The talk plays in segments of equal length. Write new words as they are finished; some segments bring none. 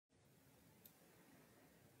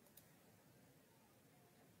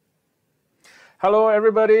Hello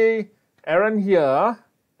everybody, Aaron here,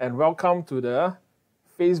 and welcome to the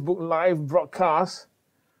Facebook Live broadcast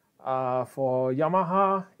for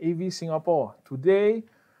Yamaha AV Singapore. Today,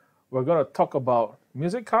 we're going to talk about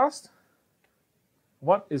MusicCast,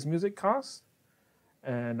 what is MusicCast,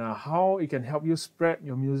 and how it can help you spread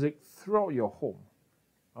your music throughout your home.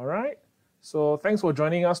 All right, so thanks for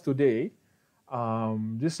joining us today.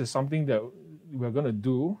 This is something that we're going to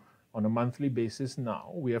do on a monthly basis now.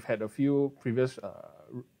 We have had a few previous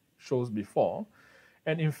shows before.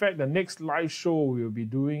 And in fact, the next live show we'll be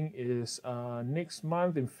doing is next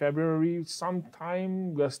month in February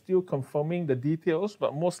sometime. We're still confirming the details,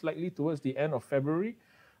 but most likely towards the end of February,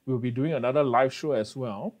 we'll be doing another live show as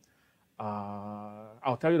well.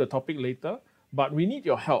 I'll tell you the topic later, but we need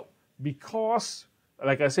your help because,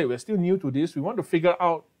 like I said, we're still new to this. We want to figure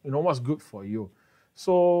out, what's good for you.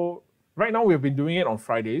 So right now, we've been doing it on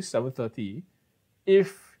Fridays, 7:30.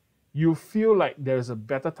 If you feel like there's a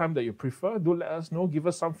better time that you prefer, do let us know. Give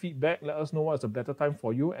us some feedback. Let us know what's a better time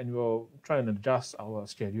for you, and we'll try and adjust our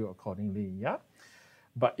schedule accordingly, yeah?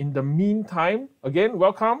 But in the meantime, again,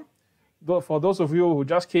 welcome. For those of you who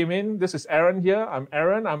just came in, this is Aaron here. I'm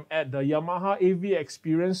Aaron. I'm at the Yamaha AV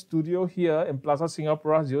Experience Studio here in Plaza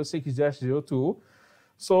Singapura 06-02.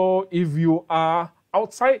 So if you are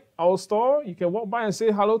outside our store, you can walk by and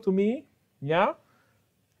say hello to me, yeah?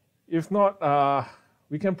 If not,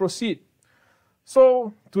 we can proceed.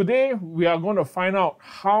 So today, we are going to find out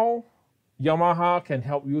how Yamaha can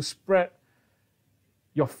help you spread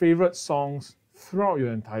your favorite songs throughout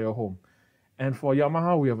your entire home. And for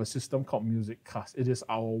Yamaha, we have a system called MusicCast. It is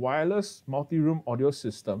our wireless multi-room audio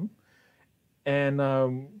system. And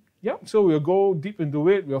so we'll go deep into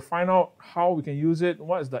it. We'll find out how we can use it,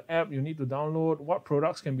 what is the app you need to download, what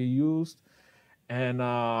products can be used, and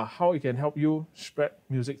how it can help you spread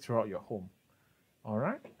music throughout your home. All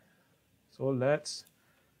right? So let's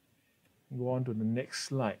go on to the next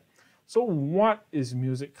slide. So what is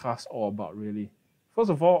MusicCast all about, really?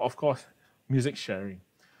 First of all, of course, music sharing.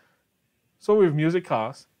 So with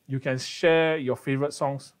MusicCast, you can share your favorite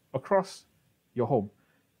songs across your home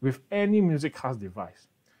with any MusicCast device.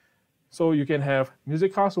 So you can have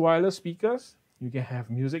MusicCast wireless speakers, you can have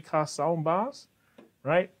MusicCast soundbars,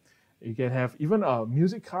 right? You can have even a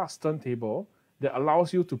MusicCast turntable that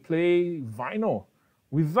allows you to play vinyl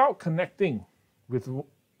without connecting with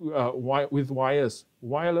wires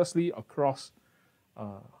wirelessly across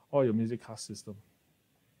all your MusicCast system.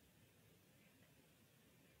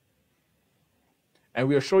 And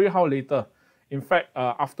we'll show you how later. In fact,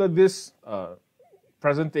 after this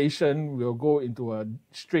presentation, we'll go into a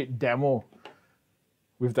straight demo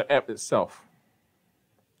with the app itself.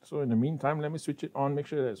 So in the meantime, let me switch it on, make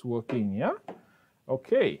sure that it's working, yeah?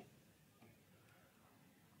 Okay.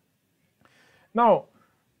 Now,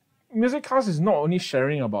 MusicCast is not only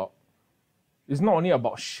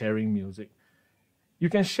about sharing music. You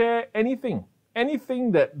can share anything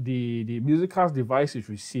that the MusicCast device is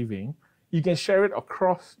receiving. You can share it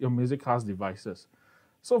across your MusicCast devices.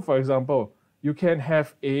 So for example, you can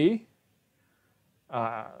have a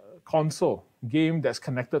console game that's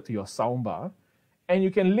connected to your soundbar, and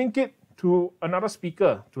you can link it to another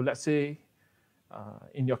speaker, to let's say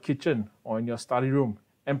in your kitchen or in your study room,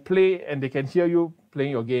 and they can hear you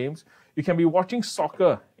playing your games. You can be watching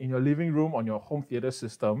soccer in your living room on your home theater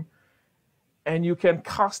system, and you can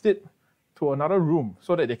cast it to another room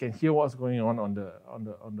so that they can hear what's going on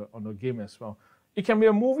the game as well. It can be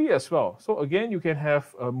a movie as well. So again, you can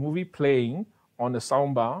have a movie playing on the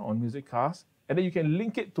soundbar on MusicCast, and then you can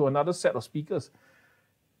link it to another set of speakers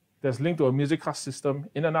that's linked to a MusicCast system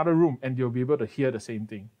in another room, and you'll be able to hear the same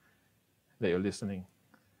thing that you're listening.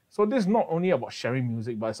 So this is not only about sharing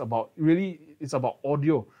music, but it's about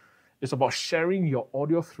audio. It's about sharing your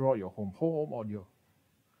audio throughout your home, whole home audio.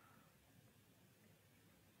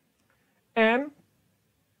 And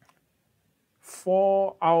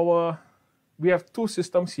we have two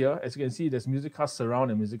systems here. As you can see, there's MusicCast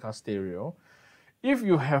Surround and MusicCast Stereo. If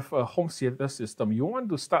you have a home theater system, you want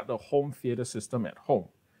to start the home theater system at home.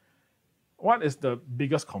 What is the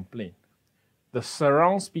biggest complaint? The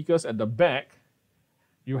surround speakers at the back,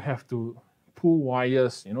 you have to pull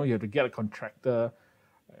wires, you have to get a contractor.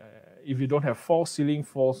 If you don't have false ceiling,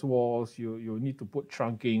 false walls, you need to put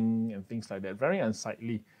trunking and things like that. Very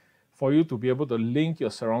unsightly for you to be able to link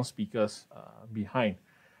your surround speakers behind.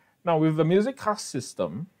 Now, with the MusicCast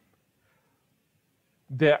system,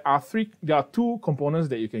 there are two components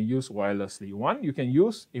that you can use wirelessly. One, you can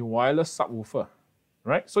use a wireless subwoofer,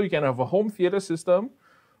 right? So you can have a home theater system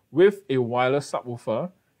with a wireless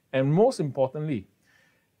subwoofer, and most importantly,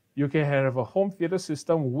 you can have a home theater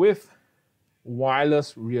system with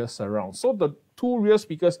wireless rear surround. So the two rear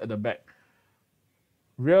speakers at the back.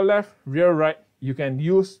 Rear left, rear right, you can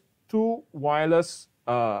use two wireless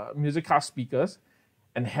MusicCast speakers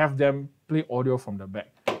and have them play audio from the back.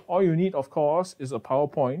 All you need, of course, is a power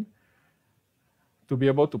point to be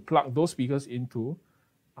able to plug those speakers into.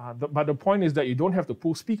 But the point is that you don't have to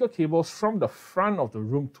pull speaker cables from the front of the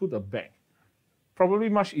room to the back. Probably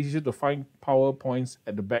much easier to find power points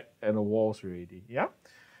at the back and the walls already. Yeah?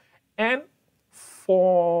 And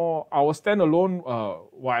for our standalone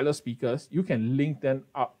wireless speakers, you can link them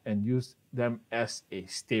up and use them as a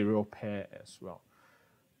stereo pair as well.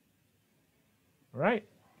 Right?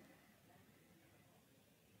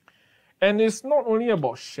 And it's not only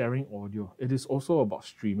about sharing audio, it is also about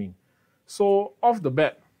streaming. So off the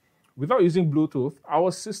bat, without using Bluetooth,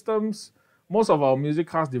 our systems, most of our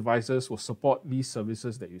MusicCast devices will support these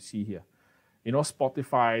services that you see here. You know,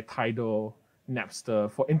 Spotify, Tidal,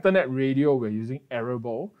 Napster. For internet radio, we're using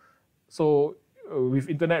Arable. So with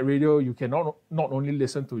internet radio, you can not only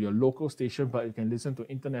listen to your local station, but you can listen to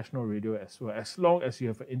international radio as well. As long as you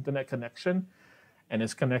have an internet connection and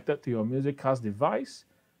it's connected to your MusicCast device,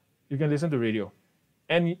 you can listen to radio.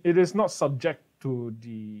 And it is not subject to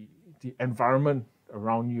the environment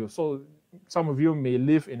around you. So some of you may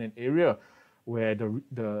live in an area where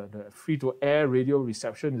the free-to-air radio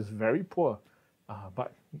reception is very poor.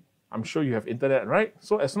 But I'm sure you have internet, right?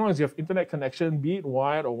 So as long as you have internet connection, be it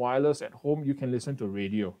wired or wireless at home, you can listen to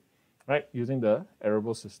radio, right? Using the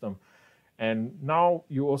Arable system. And now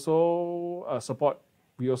you also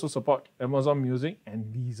we also support Amazon Music and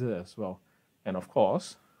Deezer as well. And of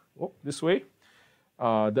course, this way,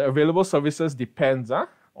 the available services depends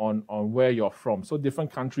on where you're from. So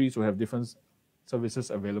different countries will have different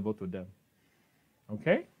services available to them.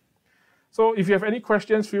 Okay? So if you have any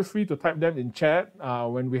questions, feel free to type them in chat.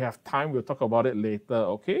 When we have time, we'll talk about it later,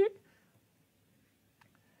 okay?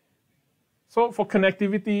 So for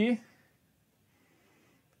connectivity,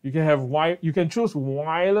 you can choose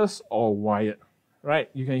wireless or wired, right?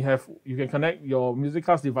 You can connect your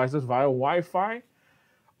MusicCast devices via Wi-Fi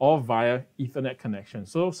or via Ethernet connection.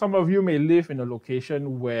 So some of you may live in a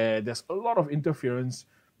location where there's a lot of interference,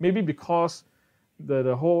 maybe because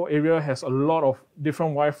the whole area has a lot of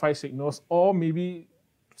different Wi-Fi signals, or maybe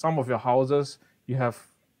some of your houses, you have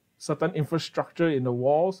certain infrastructure in the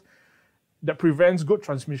walls that prevents good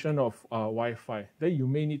transmission of Wi-Fi. Then you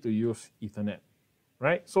may need to use Ethernet,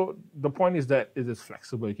 right? So the point is that it is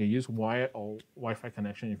flexible. You can use wired or Wi-Fi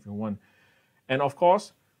connection if you want. And of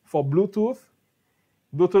course, for Bluetooth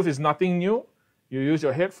is nothing new. You use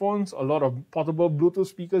your headphones. A lot of portable Bluetooth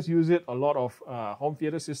speakers use it. A lot of home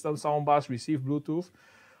theater systems, soundbars receive Bluetooth.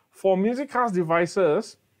 For MusicCast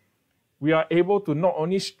devices, we are able to not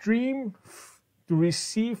only stream to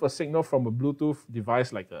receive a signal from a Bluetooth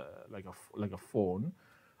device like a phone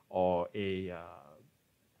or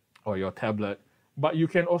or your tablet, but you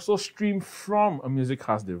can also stream from a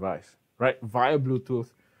MusicCast device, right, via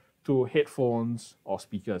Bluetooth to headphones or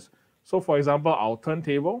speakers. So, for example, our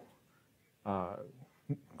turntable.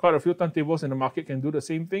 Quite a few turntables in the market can do the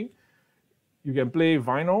same thing. You can play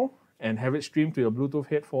vinyl and have it streamed to your Bluetooth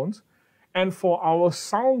headphones. And for our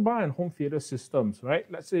soundbar and home theater systems, right?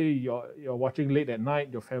 Let's say you're watching late at night,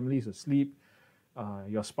 your family is asleep,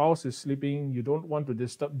 your spouse is sleeping, you don't want to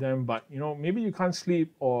disturb them, but maybe you can't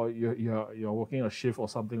sleep, or you're working a shift or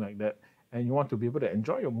something like that, and you want to be able to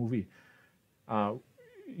enjoy your movie.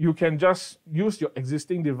 You can just use your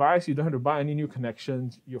existing device. You don't have to buy any new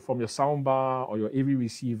connections. From your soundbar or your AV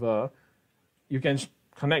receiver, you can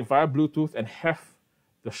connect via Bluetooth and have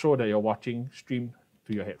the show that you're watching streamed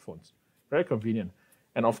to your headphones. Very convenient.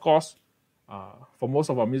 And of course, for most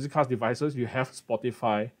of our MusicCast devices, you have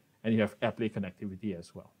Spotify and you have AirPlay connectivity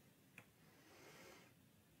as well.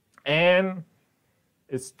 And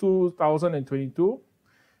it's 2022,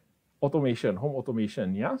 automation, home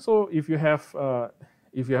automation. Yeah. So if you have an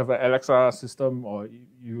Alexa system or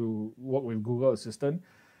you work with Google Assistant,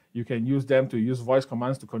 you can use them to use voice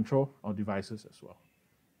commands to control our devices as well.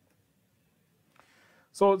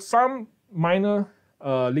 So some minor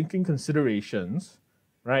linking considerations,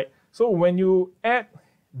 right? So when you add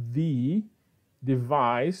the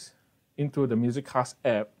device into the MusicCast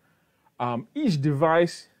app, each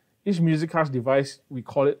MusicCast device, we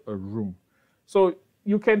call it a room. So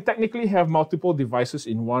you can technically have multiple devices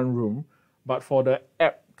in one room, but for the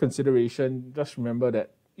app consideration, just remember that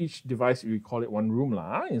each device, we call it one room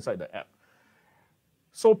inside the app.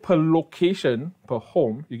 So per location, per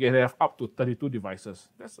home, you can have up to 32 devices.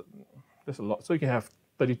 That's a lot. So you can have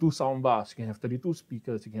 32 soundbars, you can have 32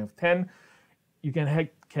 speakers, you can have 10. You can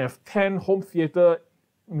have 10 home theater,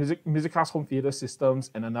 MusicCast home theater systems,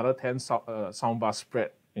 and another 10 soundbars spread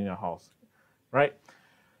in your house. right?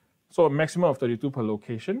 So a maximum of 32 per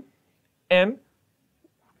location, and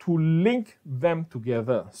to link them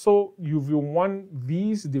together. So if you want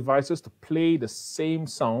these devices to play the same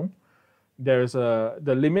sound,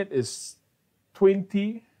 the limit is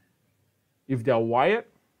 20 if they are wired.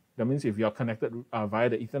 That means if you're connected via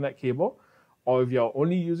the Ethernet cable, or if you're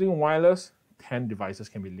only using wireless, 10 devices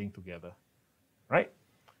can be linked together, right?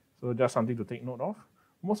 So just something to take note of.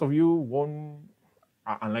 Most of you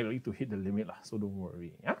are unlikely to hit the limit, so don't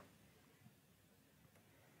worry, yeah?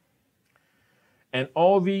 And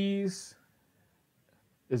all these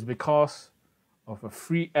is because of a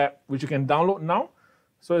free app which you can download now.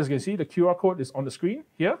 So as you can see, the QR code is on the screen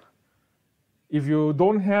here. If you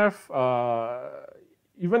don't have,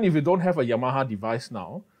 even if you don't have a Yamaha device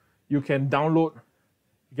now, you can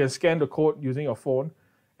scan the code using your phone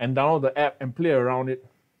and download the app and play around it.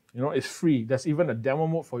 You know, it's free. There's even a demo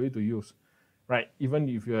mode for you to use, right? Even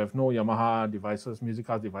if you have no Yamaha devices,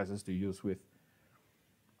 MusicCast devices to use with,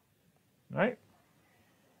 right?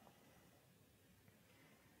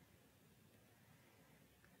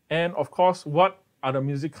 And of course, what are the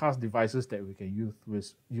MusicCast devices that we can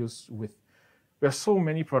use with? We have so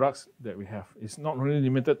many products that we have. It's not really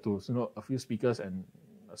limited to a few speakers and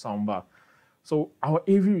a soundbar. So our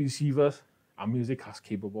AV receivers are MusicCast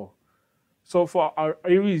capable. So for our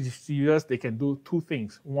AV receivers, they can do two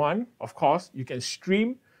things. One, of course, you can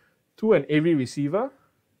stream to an AV receiver,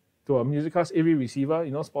 to a MusicCast AV receiver,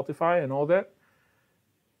 Spotify and all that.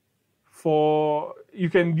 You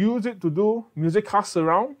can use it to do MusicCast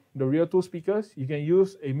surround, the rear two speakers. You can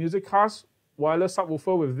use a MusicCast wireless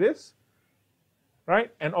subwoofer with this,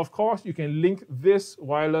 right? And of course, you can link this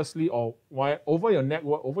wirelessly or over your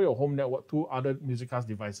network, over your home network to other MusicCast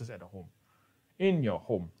devices at the home, in your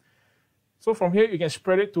home. So from here, you can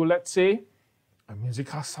spread it to, let's say, a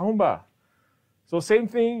MusicCast soundbar. So same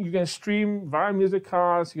thing, you can stream via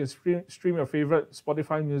MusicCast, you can stream your favorite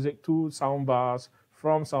Spotify music to soundbars,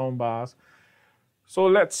 from soundbars. So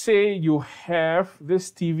let's say you have this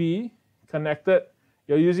TV connected,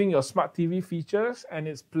 you're using your smart TV features and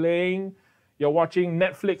it's playing, you're watching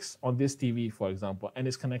Netflix on this TV, for example, and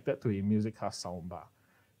it's connected to a MusicCast soundbar.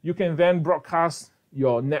 You can then broadcast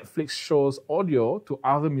your Netflix show's audio to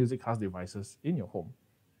other MusicCast devices in your home.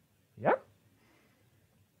 Yeah?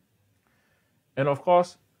 And of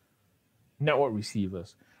course, network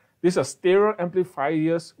receivers. These are stereo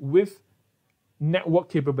amplifiers with network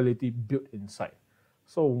capability built inside.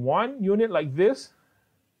 So one unit like this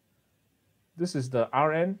is the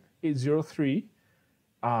RN803.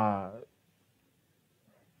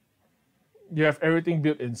 You have everything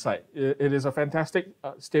built inside. It is a fantastic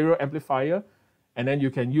stereo amplifier, and then you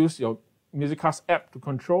can use your MusicCast app to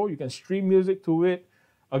control. You can stream music to it.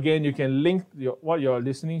 Again, you can link what you're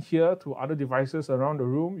listening here to other devices around the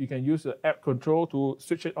room. You can use the app control to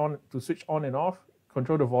switch it on, to switch on and off,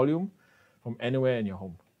 control the volume from anywhere in your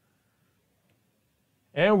home.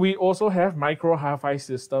 And we also have micro hi-fi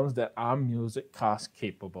systems that are MusicCast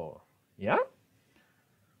capable. Yeah?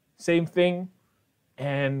 Same thing,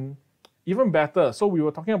 and even better. So we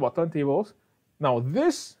were talking about turntables. Now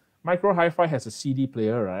this micro hi-fi has a CD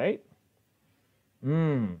player, right?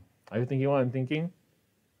 Are you thinking what I'm thinking?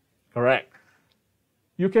 Correct.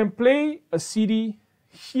 You can play a CD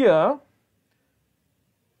here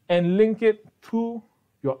and link it to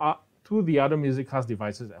the other MusicCast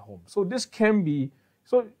devices at home. So this can be,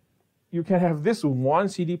 so you can have this one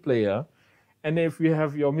CD player, and if you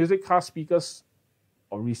have your MusicCast speakers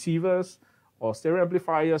or receivers or stereo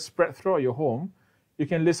amplifiers spread throughout your home, you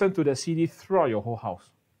can listen to the CD throughout your whole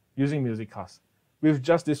house using MusicCast with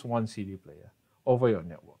just this one CD player over your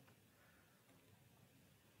network.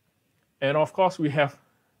 And of course, we have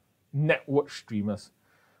network streamers.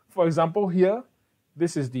 For example, here,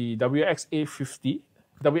 this is the WXC50.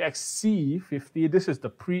 This is the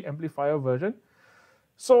pre-amplifier version.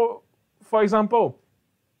 So, for example,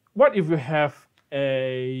 what if you have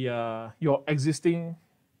your existing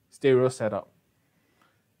stereo setup?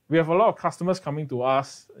 We have a lot of customers coming to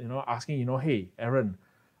us, asking, hey, Aaron,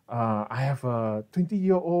 I have a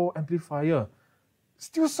 20-year-old amplifier.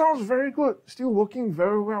 Still sounds very good, still working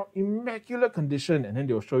very well, immaculate condition. And then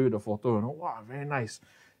they'll show you the photo, wow, very nice,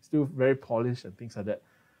 still very polished and things like that.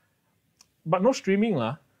 But no streaming,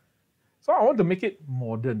 lah. So I want to make it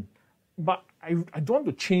modern, but I don't want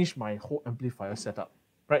to change my whole amplifier setup,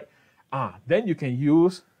 right? Then you can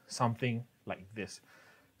use something like this.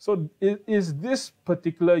 So it is this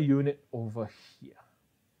particular unit over here.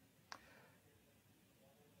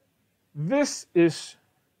 This is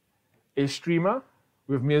a streamer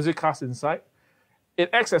with MusicCast inside. It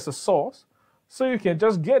acts as a source, so you can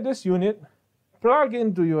just get this unit, plug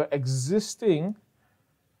into your existing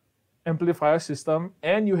amplifier system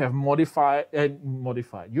and you have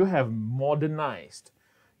you have modernized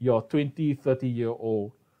your 20,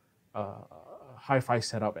 30-year-old hi-fi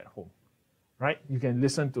setup at home, right? You can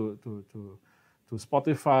listen to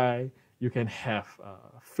Spotify. You can have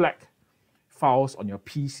FLAC files on your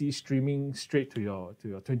PC streaming straight to your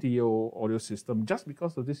 20-year-old audio system just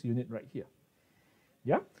because of this unit right here.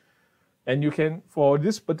 Yeah, and you can, for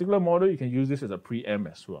this particular model, you can use this as a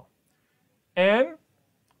preamp as well. And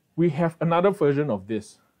we have another version of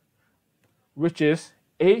this, which is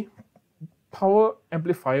a power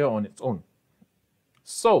amplifier on its own.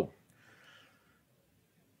 So,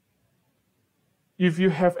 if you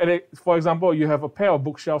have, for example, you have a pair of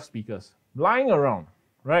bookshelf speakers lying around,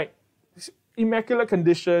 right? Immaculate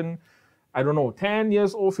condition, I don't know, 10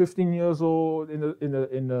 years old, 15 years old, in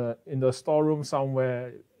the storeroom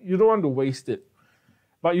somewhere. You don't want to waste it,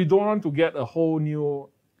 but you don't want to get a whole new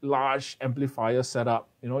large amplifier setup.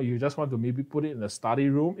 You know, you just want to maybe put it in the study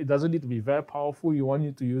room. It doesn't need to be very powerful. You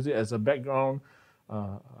want to use it as a background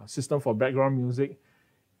system for background music.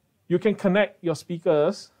 You can connect your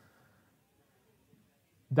speakers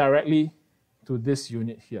directly to this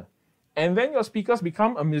unit here. And then your speakers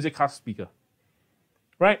become a MusicCast speaker,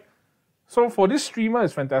 right? So for this streamer,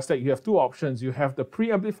 it's fantastic. You have two options. You have the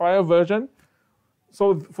preamplifier version.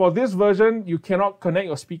 So for this version, you cannot connect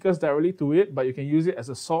your speakers directly to it, but you can use it as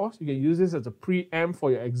a source. You can use this as a preamp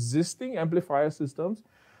for your existing amplifier systems.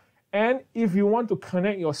 And if you want to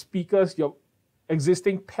connect your speakers, your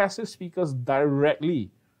existing passive speakers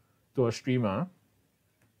directly to a streamer,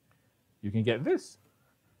 you can get this.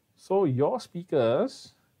 So your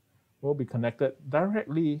speakers will be connected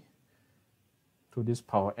directly to this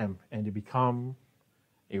power amp and they become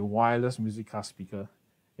a wireless MusicCast speaker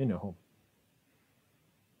in your home.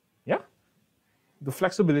 Yeah, the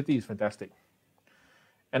flexibility is fantastic.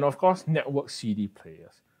 And of course, network CD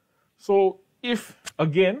players. So if,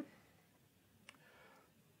 again,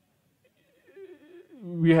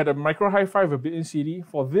 we had a micro hi-fi with a built-in CD.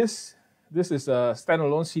 For this is a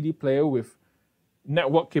standalone CD player with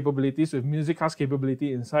network capabilities, with MusicCast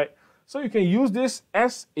capability inside. So you can use this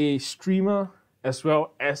as a streamer as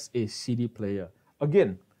well as a CD player.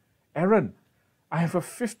 Again, Aaron, I have a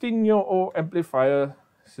 15-year-old amplifier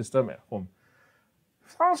system at home.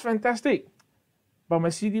 Sounds fantastic, but my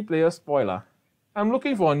CD player spoiled. I'm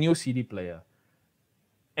looking for a new CD player.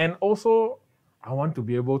 And also, I want to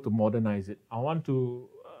be able to modernize it. I want to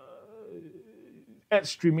add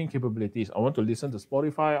streaming capabilities. I want to listen to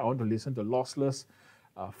Spotify. I want to listen to lossless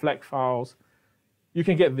FLAC files. You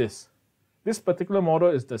can get this. This particular model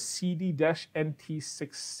is the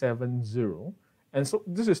CD-NT670. And so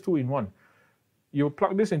this is 2-in-1. You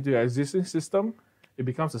plug this into your existing system. It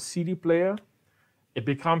becomes a CD player. It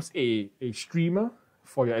becomes a streamer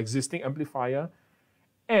for your existing amplifier.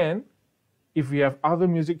 And if you have other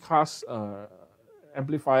MusicCast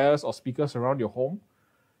amplifiers or speakers around your home,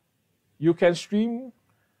 you can stream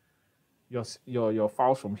your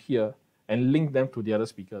files from here and link them to the other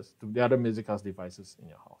speakers, to the other MusicCast devices in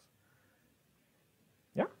your house.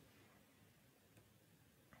 Yeah?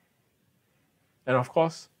 And of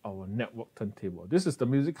course, our network turntable. This is the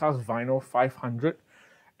MusicCast Vinyl 500.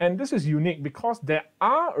 And this is unique because there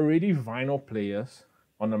are already vinyl players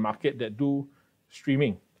on the market that do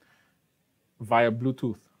streaming via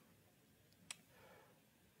Bluetooth.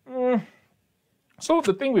 So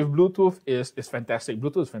the thing with Bluetooth is fantastic.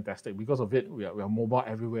 Bluetooth is fantastic. Because of it, we are mobile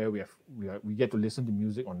everywhere. We get to listen to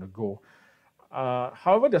music on the go.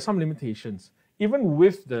 However, there are some limitations. Even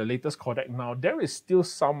with the latest codec now, there is still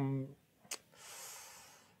some,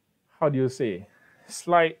 how do you say,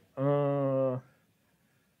 slight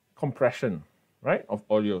compression, right, of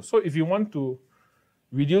audio. So if you want to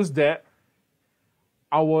reduce that,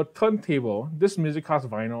 our turntable, this MusicCast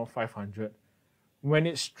Vinyl 500, when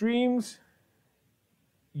it streams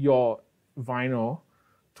your vinyl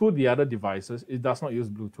to the other devices, it does not use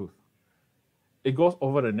Bluetooth. It goes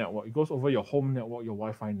over the network. It goes over your home network, your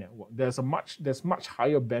Wi-Fi network. There's much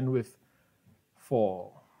higher bandwidth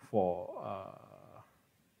for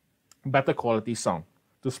better quality sound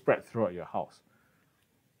to spread throughout your house.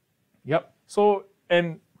 Yep. So,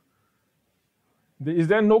 and is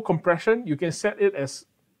there no compression? You can set it as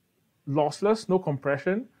lossless, no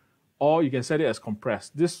compression, or you can set it as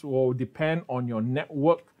compressed. This will depend on your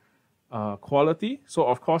network quality. So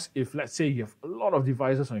of course, if let's say you have a lot of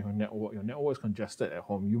devices on your network is congested at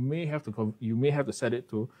home, you may have to set it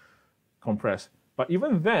to compress. But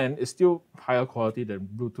even then, it's still higher quality than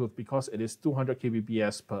Bluetooth because it is 200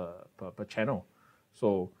 kbps per channel.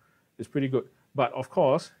 So it's pretty good. But of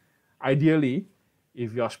course, ideally,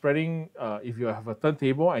 If you are spreading, if you have a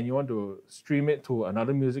turntable and you want to stream it to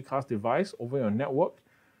another MusicCast device over your network,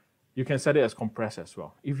 you can set it as compressed as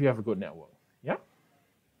well, if you have a good network. Yeah.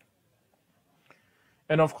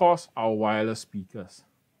 And of course, our wireless speakers.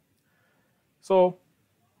 So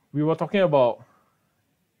we were talking about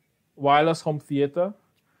wireless home theater,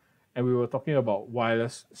 and we were talking about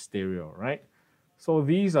wireless stereo, right? So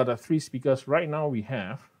these are the three speakers right now we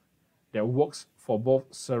have that works for both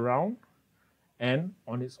surround and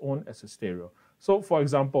on its own as a stereo. So for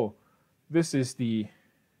example, this is the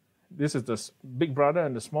big brother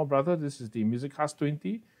and the small brother. This is the MusicCast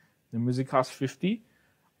 20, the MusicCast 50.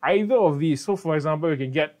 Either of these, so for example, you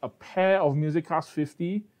can get a pair of MusicCast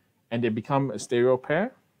 50 and they become a stereo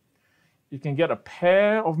pair. You can get a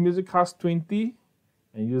pair of MusicCast 20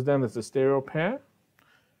 and use them as a stereo pair,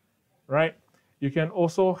 right? You can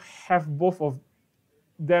also have both of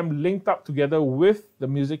them linked up together with the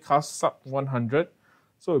MusicCast Sub 100,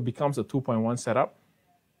 so it becomes a 2.1 setup,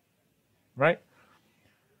 right?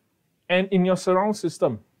 And in your surround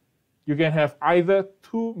system, you can have either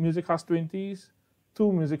two MusicCast 20s,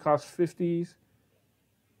 two MusicCast 50s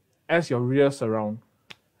as your rear surround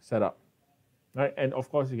setup, right? And of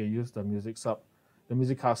course, you can use the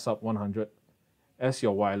MusicCast Sub 100 as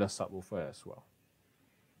your wireless subwoofer as well.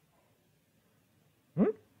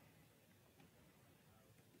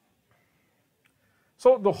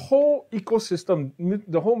 So the whole ecosystem,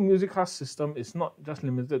 the whole MusicCast system is not just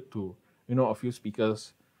limited to, a few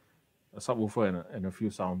speakers, a subwoofer, and a few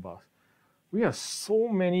soundbars. We have so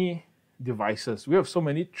many devices. We have so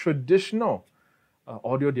many traditional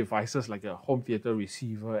audio devices like a home theater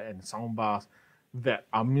receiver and soundbars that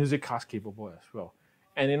are MusicCast capable as well.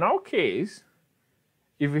 And in our case,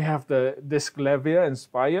 if you have the Disclavier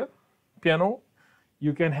Inspire piano,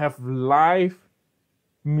 you can have live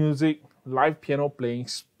music, live piano playing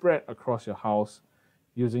spread across your house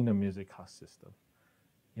using the MusicCast system.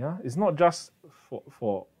 Yeah, it's not just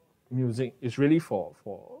for music, it's really for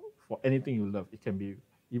anything you love. It can be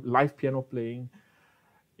live piano playing,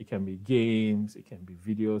 it can be games, it can be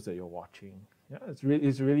videos that you're watching. Yeah, it's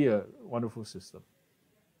really a wonderful system.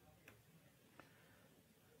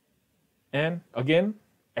 And again,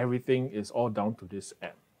 everything is all down to this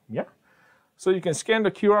app. Yeah, so you can scan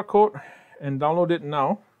the QR code and download it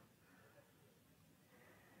now.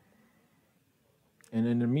 And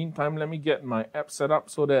in the meantime, let me get my app set up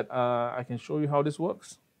so that I can show you how this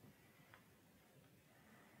works.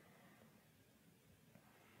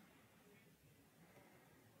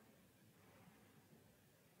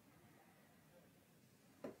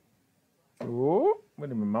 Oh, where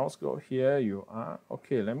did my mouse go? Here you are.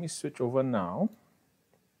 Okay, let me switch over now.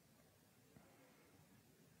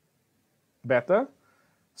 Better.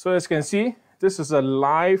 So as you can see, this is a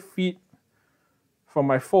live feed from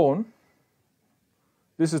my phone.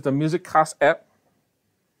 This is the MusicCast app.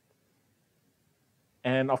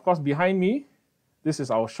 And of course, behind me, this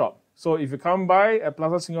is our shop. So if you come by at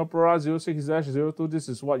Plaza Singapura 06-02, this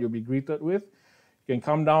is what you'll be greeted with. You can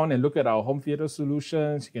come down and look at our home theater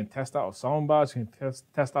solutions. You can test out our soundbars. You can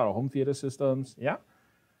test out our home theater systems. Yeah.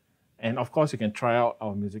 And of course, you can try out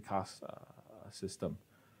our MusicCast system.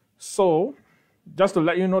 So just to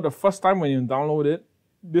let you know, the first time when you download it,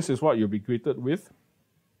 this is what you'll be greeted with.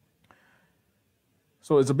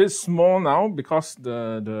 So it's a bit small now because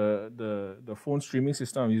the phone streaming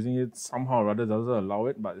system I'm using it somehow or other doesn't allow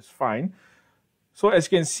it, but it's fine. So as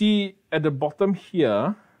you can see at the bottom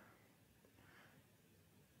here,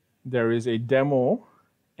 there is a demo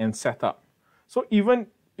and setup. So even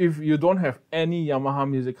if you don't have any Yamaha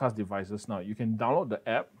MusicCast devices now, you can download the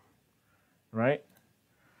app, right?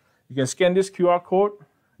 You can scan this QR code,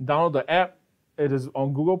 download the app. It is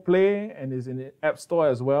on Google Play and is in the App Store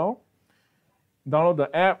as well. Download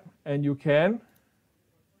the app and you can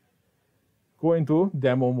go into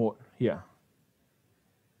demo mode here.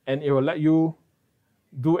 And it will let you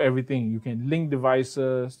do everything. You can link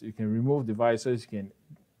devices, you can remove devices, you can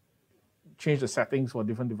change the settings for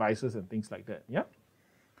different devices and things like that. Yeah?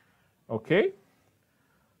 Okay.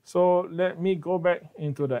 So let me go back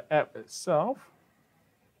into the app itself.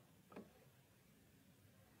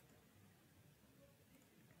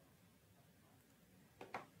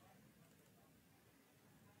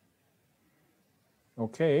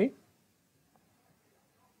 Okay.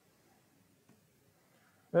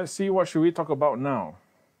 Let's see, what should we talk about now?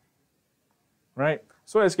 Right?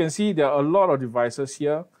 So as you can see, there are a lot of devices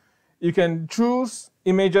here. You can choose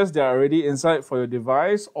images that are already inside for your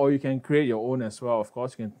device, or you can create your own as well. Of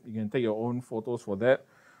course, you can take your own photos for that.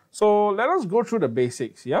 So let us go through the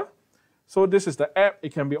basics, yeah? So this is the app.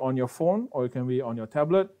 It can be on your phone or it can be on your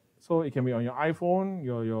tablet. So it can be on your iPhone,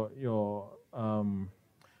 your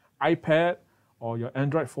iPad or your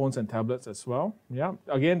Android phones and tablets as well. Yeah,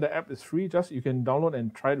 again, the app is free. Just you can download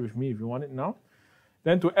and try it with me if you want it now.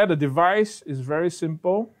 Then to add a device is very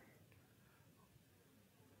simple.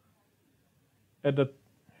 At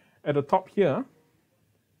the top here,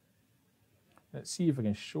 let's see if I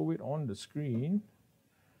can show it on the screen.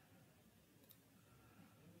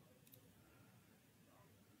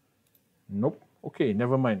 Nope. Okay,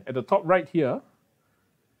 never mind. At the top right here,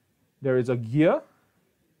 there is a gear,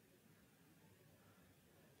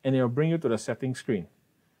 and it will bring you to the settings screen.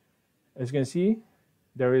 As you can see,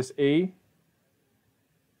 there is a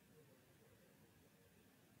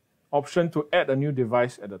option to add a new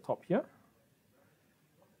device at the top here.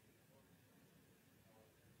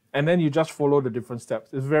 And then you just follow the different steps.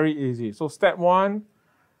 It's very easy. So step 1,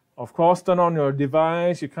 of course, turn on your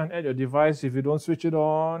device. You can't add your device if you don't switch it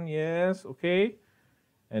on. Yes, okay.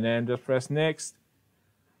 And then just press next.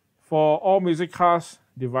 For all MusicCast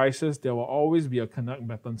devices, there will always be a connect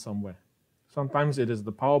button somewhere. Sometimes it is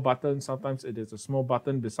the power button, sometimes it is a small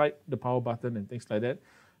button beside the power button and things like that.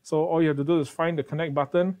 So all you have to do is find the connect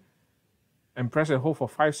button and press and hold for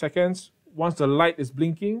 5 seconds. Once the light is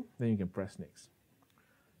blinking, then you can press next.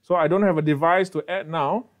 So I don't have a device to add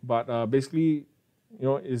now, but basically,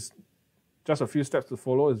 it's just a few steps to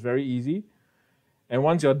follow. It's very easy. And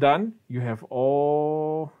once you're done, you can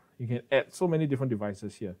add so many different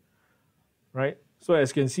devices here, right? So as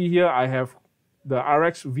you can see here, I have the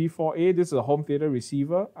RX V4A. This is a home theater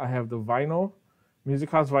receiver. I have the vinyl,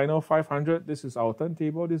 MusicCast Vinyl 500. This is our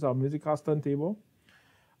turntable. This is our MusicCast turntable.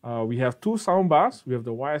 We have 2 soundbars. We have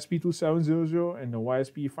the YSP2700 and the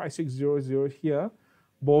YSP5600 here.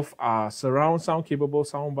 Both are surround sound capable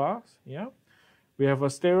soundbars. Yeah. We have a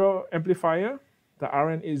stereo amplifier, the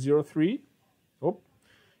RN803. Oh,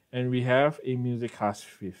 and we have a MusicCast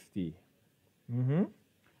 50.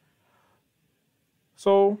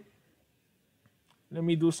 So let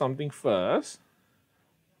me do something first.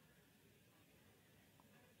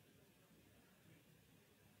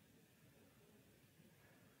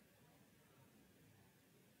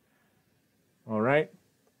 All right.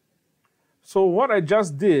 So what I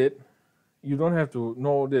just did, you don't have to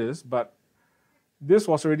know this, but this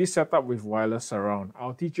was already set up with wireless surround.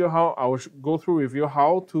 I'll teach you how, I will go through with you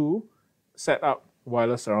how to set up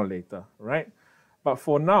wireless surround later, right? But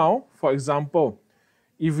for now, for example,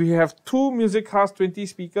 if we have 2 MusicCast 20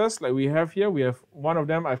 speakers like we have here, we have one of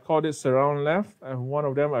them, I've called it surround left, and one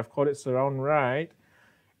of them I've called it surround right.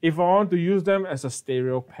 If I want to use them as a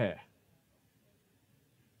stereo pair,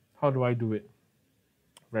 how do I do it?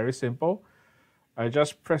 Very simple. I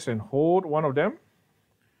just press and hold one of them.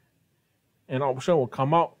 An option will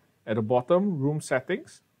come out at the bottom, room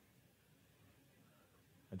settings.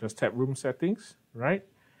 I just tap room settings, right?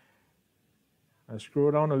 I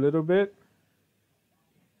scroll down a little bit.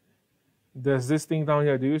 There's this thing down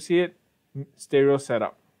here. Do you see it? Stereo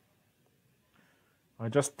setup. I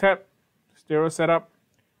just tap stereo setup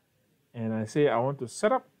and I say I want to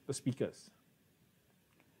set up the speakers.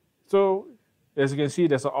 So as you can see,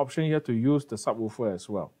 there's an option here to use the subwoofer as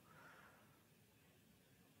well.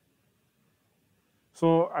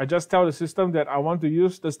 So I just tell the system that I want to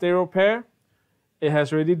use the stereo pair. It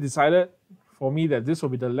has already decided for me that this will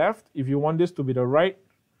be the left. If you want this to be the right,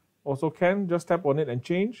 also can. Just tap on it and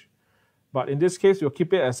change. But in this case, we'll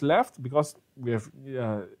keep it as left because we have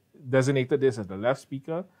designated this as the left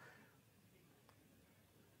speaker.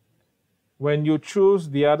 When you choose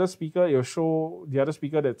the other speaker, it'll show the other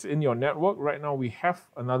speaker that's in your network. Right now, we have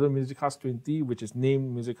another MusicCast 20, which is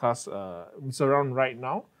named MusicCast Surround right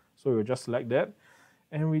now. So we'll just select that.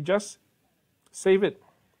 And we just save it.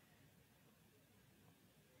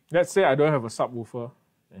 Let's say I don't have a subwoofer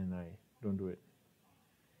and I don't do it.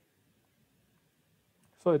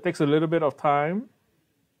 So it takes a little bit of time.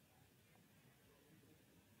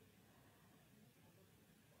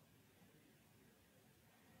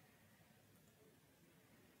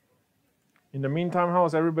 In the meantime,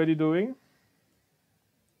 how's everybody doing?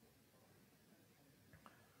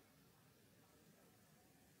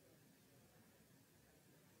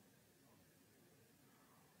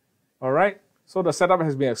 All right, so the setup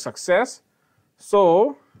has been a success.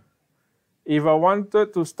 So if I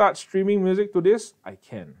wanted to start streaming music to this, I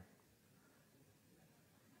can.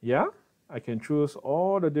 Yeah, I can choose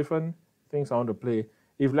all the different things I want to play.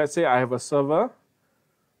 If let's say I have a server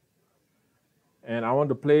and I want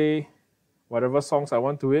to play whatever songs I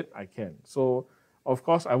want to it, I can. So of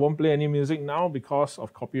course I won't play any music now because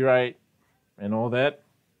of copyright and all that.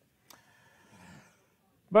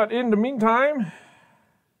 But in the meantime,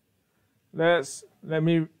 let's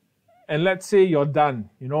say you're done.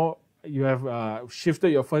 You know, you have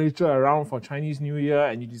shifted your furniture around for Chinese New Year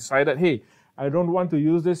and you decided, hey, I don't want to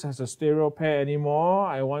use this as a stereo pair anymore.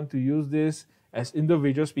 I want to use this as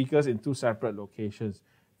individual speakers in 2 separate locations.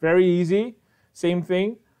 Very easy. Same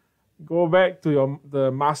thing. Go back to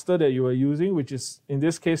the master that you were using, which is in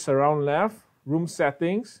this case surround left, room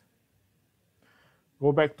settings.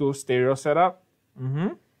 Go back to stereo setup.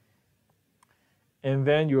 And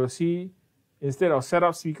then you will see, instead of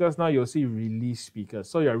setup speakers, now you'll see release speakers.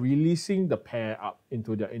 So you're releasing the pair up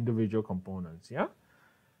into their individual components. Yeah.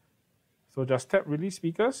 So just tap release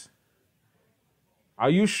speakers. Are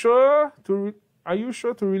you sure to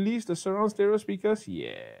release the surround stereo speakers?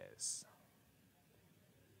 Yes.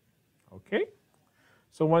 Okay.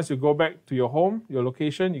 So once you go back to your home, your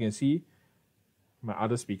location, you can see my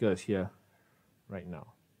other speaker is here right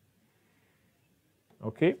now.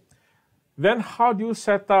 Okay. Then how do you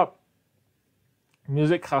set up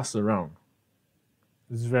MusicCast Surround?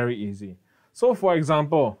 It's very easy. So for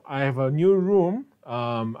example, I have a new room.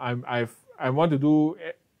 I want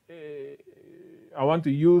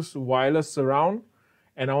to use wireless surround,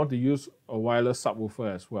 and I want to use a wireless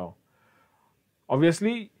subwoofer as well.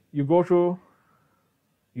 Obviously, you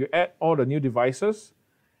add all the new devices,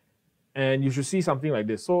 and you should see something like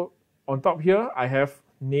this. So on top here, I have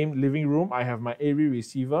named living room. I have my AV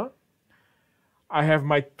receiver. I have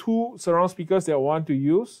my 2 surround speakers that I want to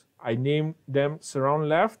use. I named them surround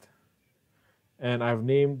left, and I've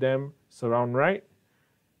named them surround right.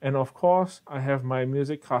 And of course, I have my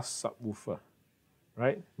MusicCast subwoofer,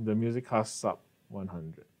 right? The MusicCast Sub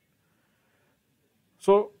 100.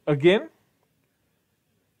 So again,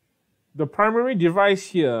 the primary device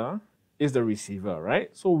here is the receiver, right?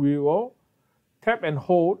 So we will tap and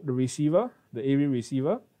hold the receiver, the AV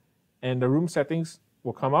receiver, and the room settings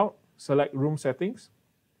will come out. Select room settings.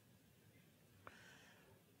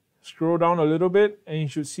 Scroll down a little bit and you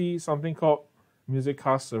should see something called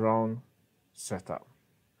MusicCast Surround Setup.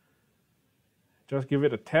 Just give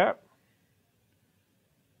it a tap,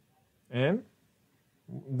 and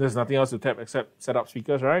there's nothing else to tap except set up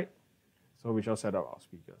speakers, right? So we shall set up our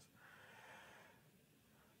speakers.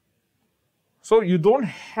 So you don't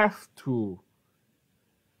have to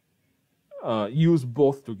use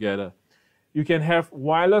both together. You can have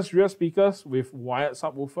wireless rear speakers with wired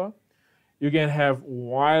subwoofer. You can have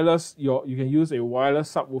you can use a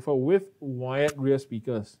wireless subwoofer with wired rear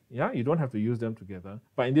speakers. Yeah, you don't have to use them together.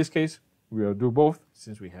 But in this case, we'll do both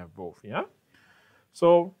since we have both. Yeah.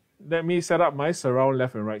 So let me set up my surround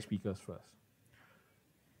left and right speakers first.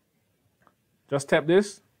 Just tap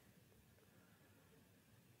this.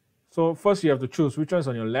 So first you have to choose which one is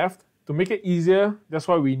on your left. To make it easier, that's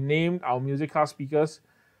why we named our MusicCast speakers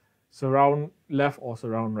surround left or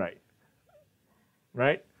surround right.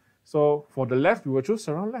 Right? So for the left, we will choose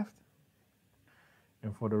surround left.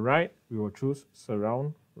 And for the right, we will choose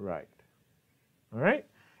surround right. All right?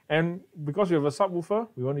 And because we have a subwoofer,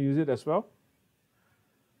 we want to use it as well.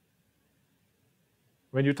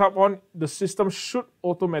 When you tap on, the system should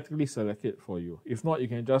automatically select it for you. If not, you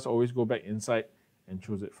can just always go back inside and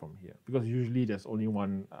choose it from here. Because usually there's only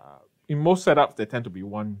one, in most setups, there tend to be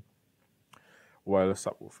one wireless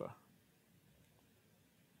subwoofer.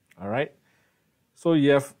 All right. So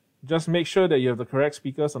you have, just make sure that you have the correct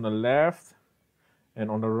speakers on the left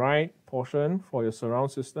and on the right portion for your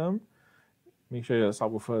surround system. Make sure your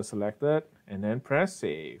subwoofer is selected and then press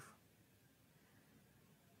save.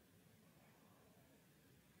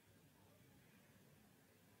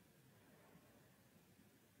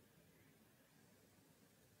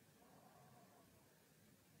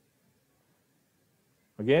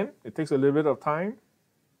 Again, it takes a little bit of time.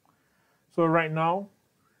 So right now,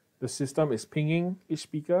 the system is pinging each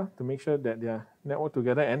speaker to make sure that they are networked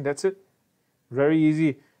together, and that's it. Very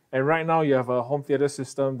easy. And right now, you have a home theater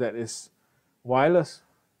system that is wireless,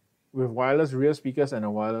 with wireless rear speakers and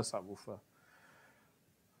a wireless subwoofer.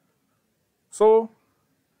 So,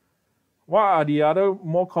 what are the other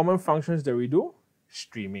more common functions that we do?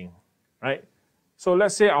 Streaming, right? So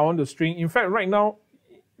let's say I want to stream. In fact, right now,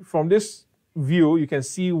 from this view, you can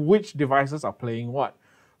see which devices are playing what.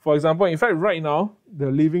 For example, in fact, right now,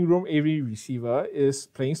 the living room AV receiver is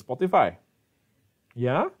playing Spotify.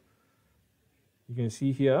 Yeah? You can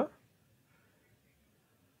see here.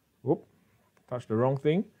 Whoop, touched the wrong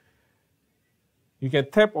thing. You can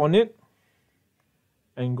tap on it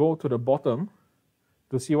and go to the bottom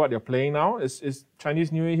to see what they're playing now. It's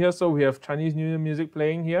Chinese New Year here, so we have Chinese New Year music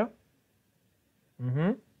playing here.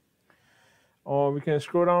 Or we can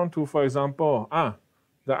scroll down to, for example,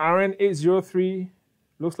 the RN803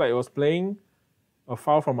 looks like it was playing a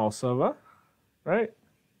file from our server, right?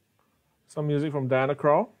 Some music from Diana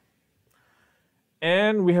Krall.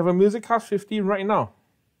 And we have a MusicCast 50 right now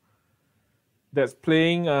that's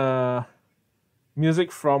playing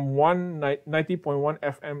music from 90.1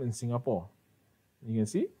 FM in Singapore. You can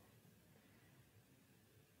see,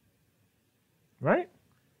 right?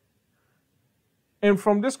 And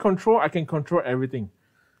from this control, I can control everything.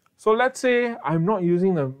 So let's say I'm not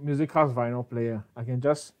using the MusicCast vinyl player. I can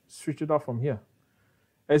just switch it off from here.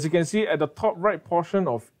 As you can see, at the top right portion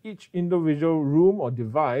of each individual room or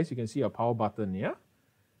device, you can see a power button, yeah?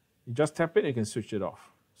 You just tap it, you can switch it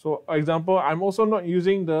off. So, for example, I'm also not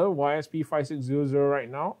using the YSP5600 right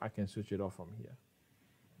now. I can switch it off from here.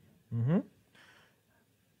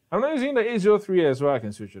 I'm not using the 803 as well. I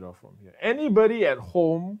can switch it off from here. Anybody at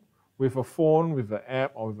home with a phone, with an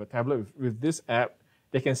app, or with a tablet, with this app,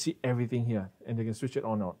 they can see everything here, and they can switch it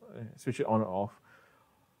on or off.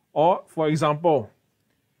 Or, for example,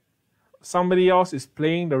 somebody else is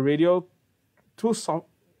playing the radio too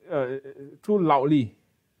loudly,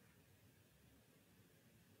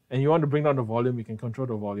 and you want to bring down the volume, you can control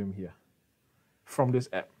the volume here from this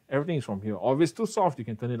app. Everything is from here. Or if it's too soft, you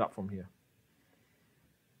can turn it up from here.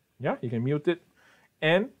 Yeah, you can mute it.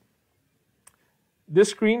 And this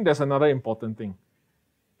screen, there's another important thing.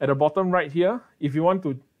 At the bottom right here, if you want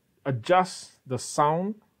to adjust the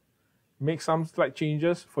sound, make some slight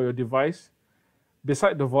changes for your device,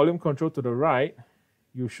 beside the volume control to the right,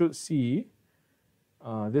 you should see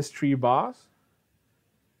these 3 bars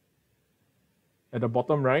at the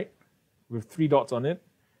bottom right with 3 dots on it.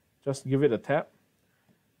 Just give it a tap.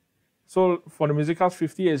 So for the MusicCast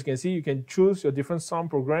 50, as you can see, you can choose your different sound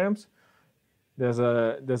programs. There's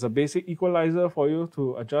a basic equalizer for you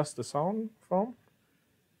to adjust the sound from.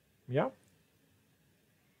 Yeah.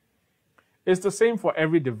 It's the same for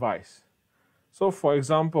every device. So for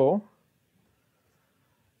example,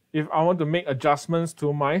 if I want to make adjustments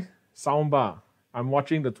to my soundbar, I'm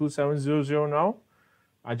watching the 2700 now.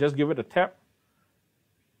 I just give it a tap.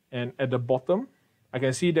 And at the bottom, I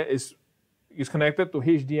can see that it's connected to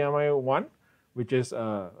HDMI 1, which is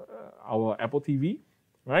our Apple TV,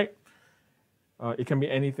 right? It can be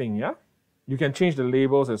anything, yeah? You can change the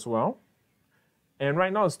labels as well. And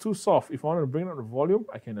right now it's too soft. If I want to bring up the volume,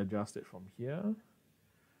 I can adjust it from here.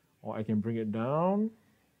 Or I can bring it down.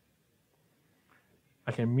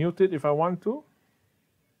 I can mute it if I want to.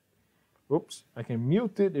 Oops, I can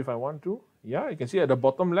mute it if I want to. Yeah, you can see at the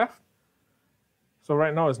bottom left. So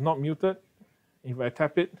right now it's not muted. If I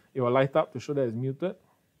tap it, it will light up to show that it's muted.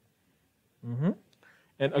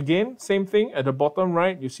 And again, same thing. At the bottom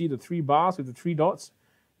right, you see the 3 bars with the 3 dots.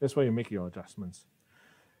 That's where you make your adjustments.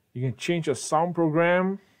 You can change your sound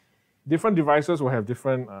program. Different devices will have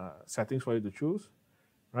different settings for you to choose,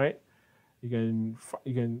 right? You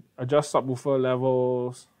can adjust subwoofer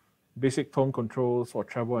levels, basic tone controls for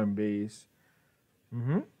treble and bass.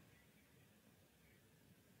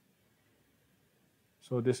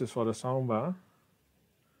 So this is for the soundbar.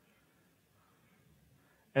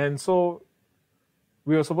 And so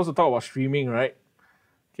we were supposed to talk about streaming, right?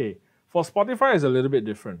 Okay, for Spotify it's a little bit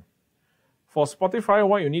different. For Spotify,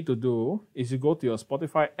 what you need to do is you go to your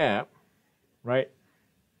Spotify app, right?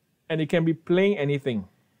 And it can be playing anything.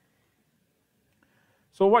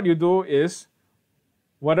 So what you do is,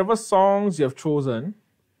 whatever songs you have chosen,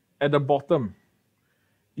 at the bottom,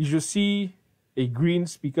 you should see a green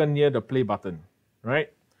speaker near the play button,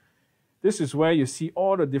 right? This is where you see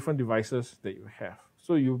all the different devices that you have.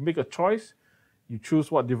 So you make a choice, you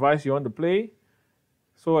choose what device you want to play.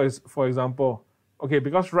 So as for example, okay,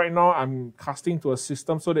 because right now I'm casting to a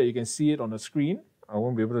system so that you can see it on the screen. I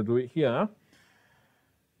won't be able to do it here.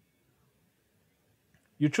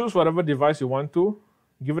 You choose whatever device you want to,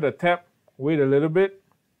 give it a tap, wait a little bit,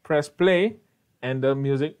 press play, and the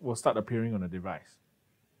music will start appearing on the device.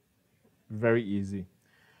 Very easy.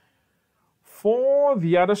 For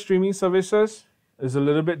the other streaming services, it's a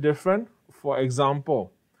little bit different. For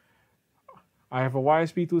example, I have a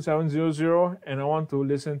YSP2700 and I want to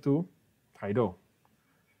listen to Tidal.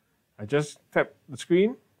 I just tap the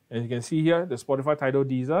screen and you can see here the Spotify Tidal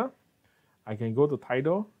Deezer. I can go to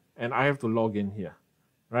Tidal and I have to log in here,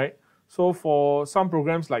 right? So for some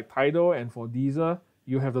programs like Tidal and for Deezer,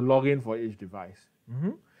 you have to log in for each device.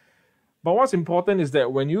 But what's important is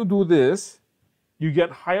that when you do this, you get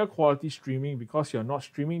higher quality streaming because you're not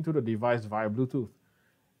streaming to the device via Bluetooth.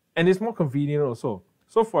 And it's more convenient also.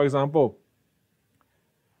 So for example,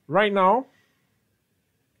 right now,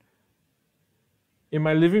 in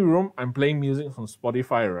my living room, I'm playing music from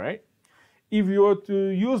Spotify, right? If you were to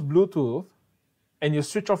use Bluetooth and you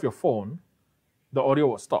switch off your phone, the audio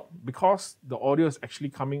will stop because the audio is actually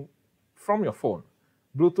coming from your phone.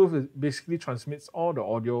 Bluetooth basically transmits all the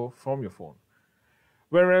audio from your phone.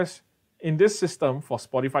 Whereas in this system for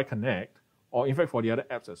Spotify Connect, or in fact for the other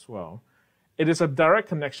apps as well, it is a direct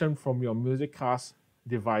connection from your MusicCast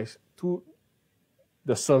device to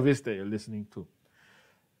the service that you're listening to.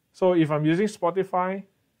 So if I'm using Spotify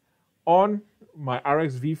on my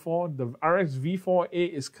RX V4, the RX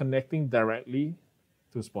V4A is connecting directly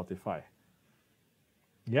to Spotify.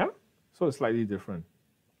 Yeah? So it's slightly different.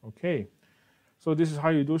 Okay. So this is how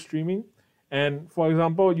you do streaming. And for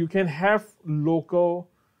example, you can have local,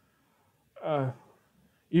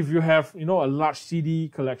 if you have a large CD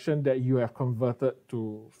collection that you have converted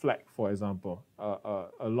to FLAC, for example, a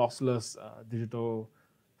lossless digital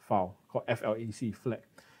file called FLAC, FLAC,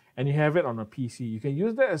 and you have it on a PC, you can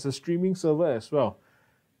use that as a streaming server as well.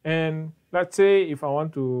 And let's say if I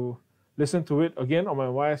want to listen to it again on my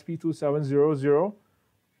YSP2700,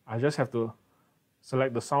 I just have to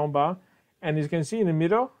select the soundbar, and as you can see in the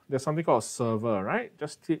middle, there's something called server, right?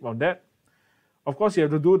 Just click on that. Of course, you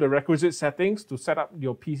have to do the requisite settings to set up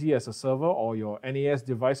your PC as a server or your NAS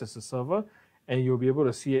device as a server, and you'll be able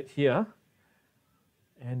to see it here.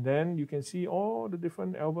 And then you can see all the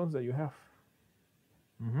different albums that you have.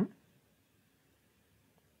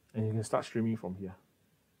 And you can start streaming from here.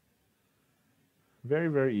 Very,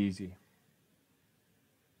 very easy.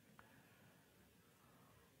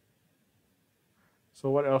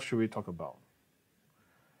 So what else should we talk about?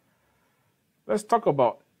 Let's talk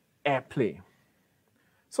about AirPlay.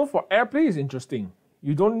 So for AirPlay, it's interesting.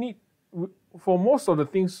 You don't need, for most of the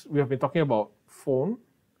things we have been talking about, phone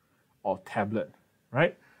or tablet,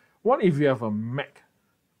 right? What if you have a Mac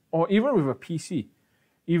or even with a PC?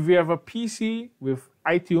 If you have a PC with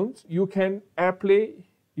iTunes, you can AirPlay,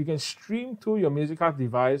 you can stream to your MusicCast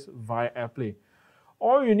device via AirPlay.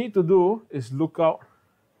 All you need to do is look out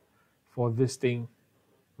for this thing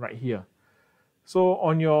right here. So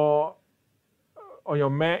on your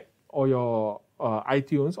Mac or your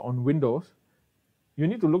iTunes on Windows, you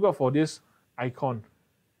need to look out for this icon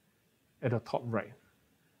at the top right.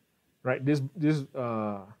 Right, this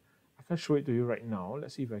I can show it to you right now.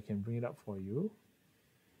 Let's see if I can bring it up for you.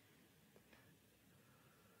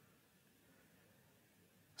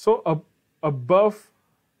 So above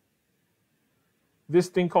this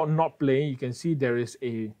thing called not playing, you can see there is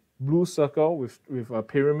a blue circle with a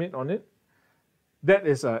pyramid on it. That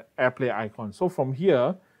is an AirPlay icon. So from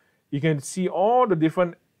here, you can see all the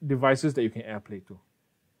different devices that you can AirPlay to.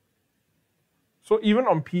 So even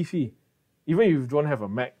on PC, even if you don't have a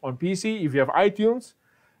Mac, on PC, if you have iTunes,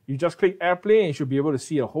 you just click AirPlay and you should be able to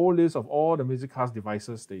see a whole list of all the MusicCast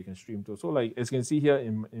devices that you can stream to. So like as you can see here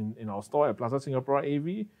in our store at Plaza Singapore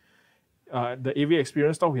AV, the AV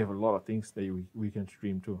Experience store, we have a lot of things that we can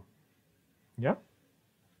stream to. Yeah?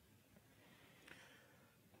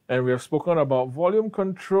 And we have spoken about volume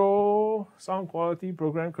control, sound quality,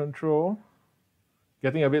 program control.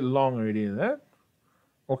 Getting a bit long already, isn't it?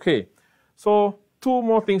 Okay, so two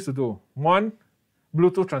more things to do. One,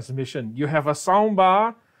 Bluetooth transmission. You have a sound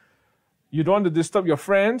bar. You don't want to disturb your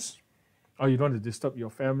friends, or you don't want to disturb your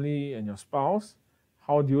family and your spouse.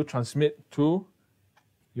 How do you transmit to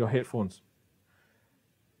your headphones?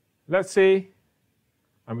 Let's say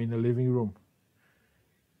I'm in the living room.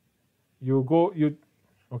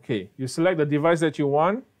 You select the device that you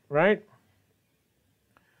want, right?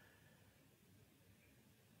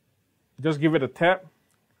 Just give it a tap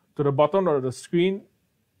to the bottom of the screen.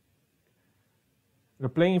 The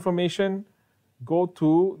playing information, go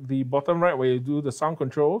to the bottom right where you do the sound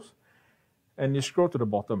controls, and you scroll to the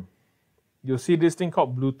bottom. You'll see this thing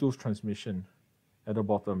called Bluetooth transmission at the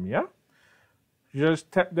bottom, yeah? You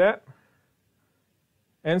just tap that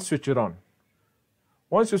and switch it on.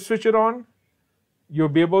 Once you switch it on, you'll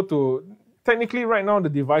be able to, technically right now the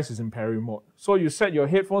device is in pairing mode. So you set your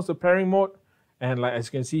headphones to pairing mode, and like as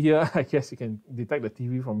you can see here, I guess you can detect the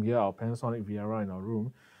TV from here, our Panasonic Viera in our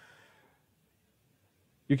room.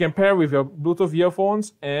 You can pair with your Bluetooth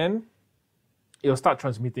earphones and it'll start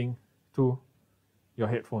transmitting to your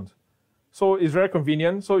headphones. So it's very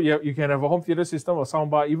convenient. So you can have a home theater system or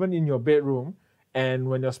soundbar even in your bedroom. And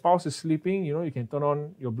when your spouse is sleeping, you can turn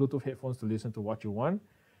on your Bluetooth headphones to listen to what you want.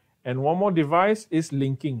 And one more device is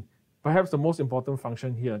linking. Perhaps the most important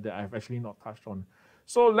function here that I've actually not touched on.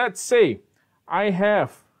 So let's say I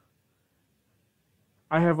have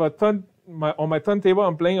on my turntable,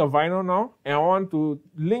 I'm playing a vinyl now, and I want to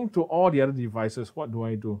link to all the other devices. What do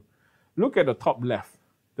I do? Look at the top left.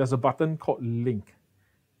 There's a button called Link,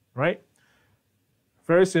 right?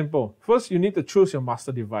 Very simple. First, you need to choose your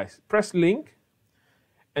master device. Press Link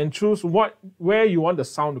and choose where you want the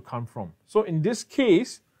sound to come from. So in this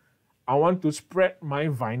case, I want to spread my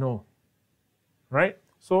vinyl, right?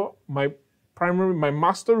 So my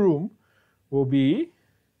master room will be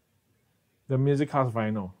the MusicCast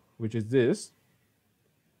vinyl, which is this.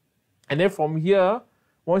 And then from here,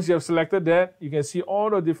 once you have selected that, you can see all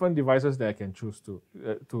the different devices that I can choose to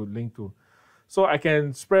link to. So I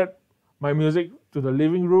can spread my music to the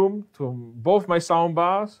living room, to both my sound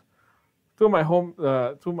bars, to my home,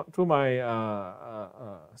 to my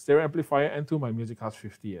stereo amplifier, and to my MusicCast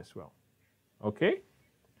 50 as well. Okay.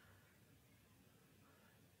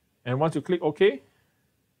 And once you click OK,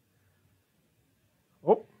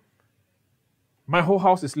 oh, my whole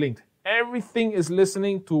house is linked. Everything is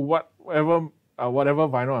listening to whatever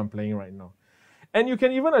vinyl I'm playing right now. And you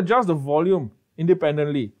can even adjust the volume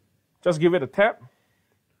independently. Just give it a tap,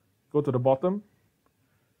 go to the bottom.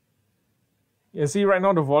 You can see right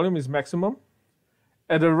now the volume is maximum.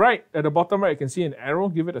 At the bottom right, you can see an arrow,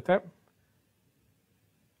 give it a tap.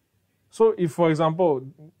 So if, for example,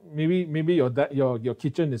 maybe your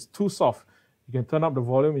kitchen is too soft, you can turn up the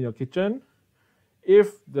volume in your kitchen.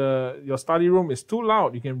 If your study room is too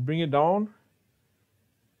loud, you can bring it down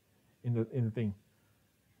in the thing.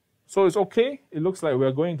 So it's okay. It looks like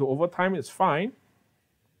we're going to overtime. It's fine,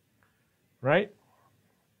 right?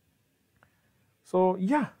 So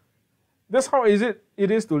yeah, that's how easy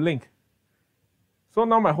it is to link. So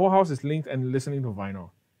now my whole house is linked and listening to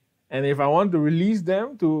vinyl. And if I want to release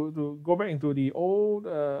them to go back into the old,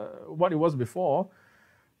 what it was before,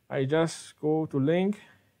 I just go to link,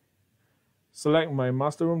 select my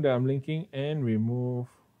master room that I'm linking, and remove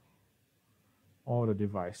all the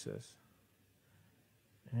devices.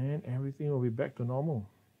 And everything will be back to normal.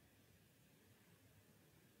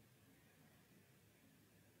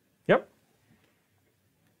 Yep.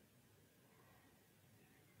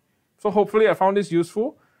 So hopefully I found this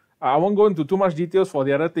useful. I won't go into too much details for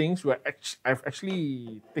the other things. I've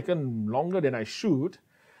actually taken longer than I should.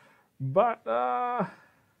 But,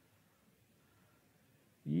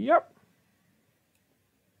 yep.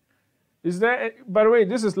 Is there, by the way,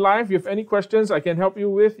 this is live. If you have any questions I can help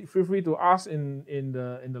you with, feel free to ask in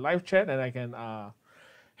the live chat, and I can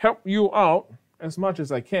help you out as much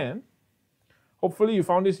as I can. Hopefully you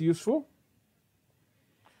found this useful.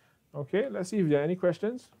 Okay, let's see if there are any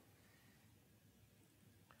questions.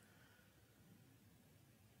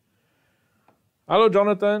 Hello,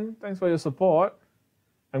 Jonathan. Thanks for your support.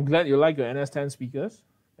 I'm glad you like your NS10 speakers,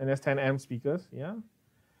 NS10M speakers. Yeah.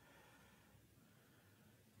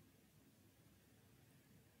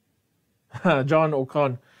 John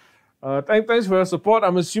Ocon. Thanks for your support.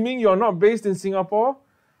 I'm assuming you're not based in Singapore.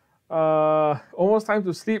 Almost time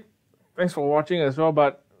to sleep. Thanks for watching as well.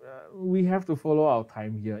 But we have to follow our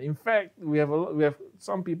time here. In fact, we have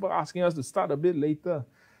some people asking us to start a bit later.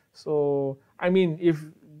 So I mean, if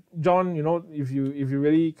John, if you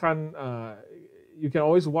really can't, you can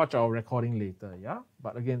always watch our recording later. Yeah.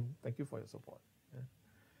 But again, thank you for your support. Yeah.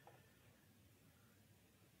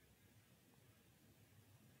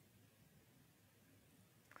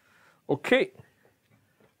 Okay.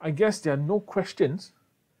 I guess there are no questions.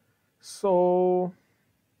 So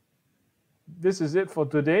this is it for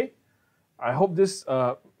today. I hope this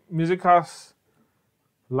MusicCast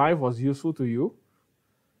Live was useful to you.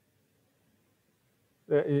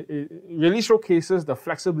 It really showcases the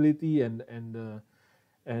flexibility and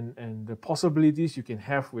the possibilities you can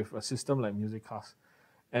have with a system like MusicCast.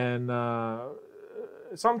 And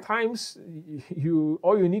sometimes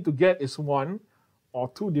all you need to get is one or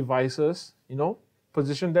two devices,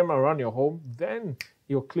 position them around your home, then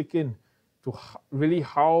you'll click in to really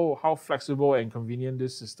how flexible and convenient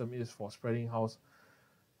this system is for spreading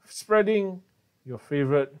your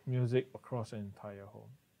favorite music across the entire home.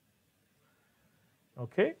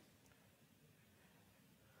 Okay.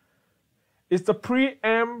 Is the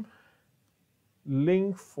preamp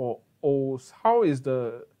link for O's? How is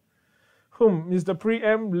the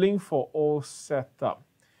preamp link for O setup?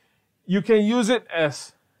 You can use it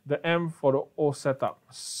as the amp for the O setup.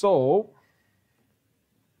 So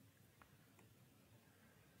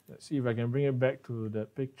let's see if I can bring it back to the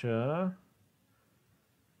picture.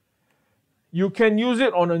 You can use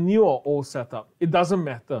it on a new or old setup. It doesn't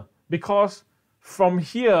matter, because from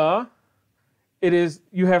here,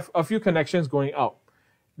 you have a few connections going out.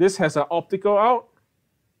 This has an optical out,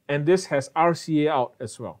 and this has RCA out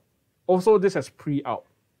as well. Also, this has pre-out,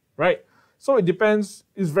 right? So it depends.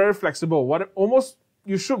 It's very flexible.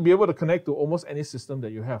 You should be able to connect to almost any system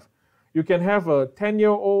that you have. You can have a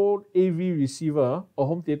 10-year-old AV receiver, a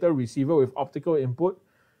home theater receiver with optical input.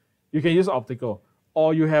 You can use optical,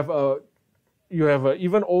 or you have a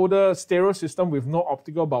even older stereo system with no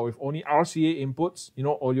optical but with only RCA inputs,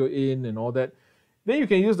 audio in and all that. Then you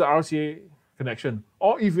can use the RCA connection.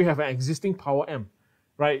 Or if you have an existing power amp,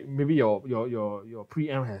 right? Maybe your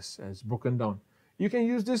preamp has broken down. You can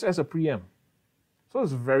use this as a preamp. So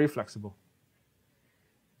it's very flexible.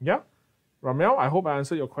 Yeah? Ramel, I hope I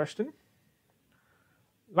answered your question.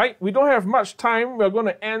 Like, we don't have much time. We're going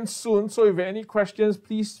to end soon. So if you have any questions,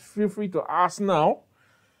 please feel free to ask now.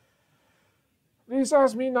 Please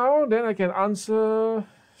ask me now, then I can answer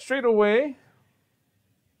straight away.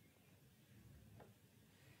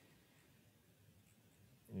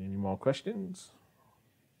 Any more questions?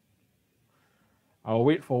 I'll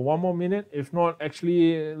wait for one more minute. If not,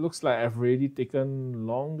 actually, it looks like I've already taken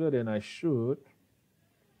longer than I should.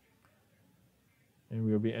 And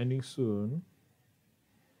we'll be ending soon.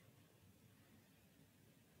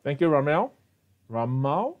 Thank you, Ramel.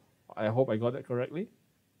 Ramal, I hope I got that correctly.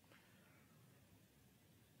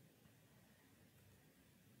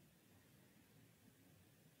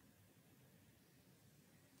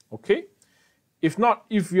 Okay. If not,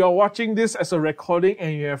 if you are watching this as a recording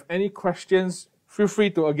and you have any questions, feel free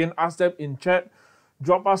to again ask them in chat.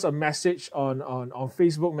 Drop us a message on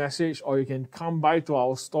Facebook message, or you can come by to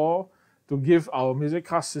our store to give our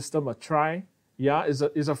MusicCast system a try. Yeah,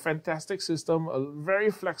 it's a fantastic system, very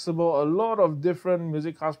flexible, a lot of different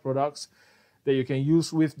MusicCast products that you can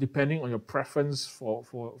use with depending on your preference for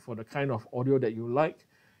the kind of audio that you like.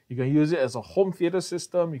 You can use it as a home theater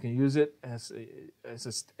system. You can use it as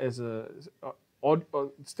a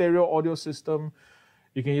stereo audio system.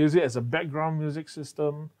 You can use it as a background music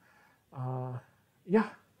system. Yeah,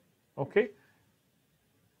 okay.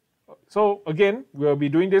 So again, we'll be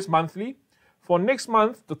doing this monthly. For next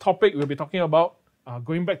month, the topic we'll be talking about,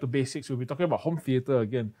 going back to basics, we'll be talking about home theater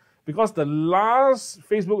again. Because the last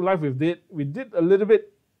Facebook Live we did a little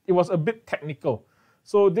bit, it was a bit technical.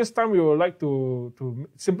 So this time we would like to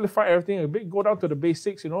simplify everything a bit, go down to the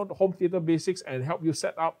basics, the home theater basics, and help you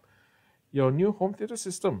set up your new home theater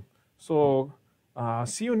system. So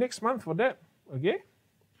see you next month for that. Okay?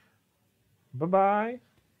 Bye-bye.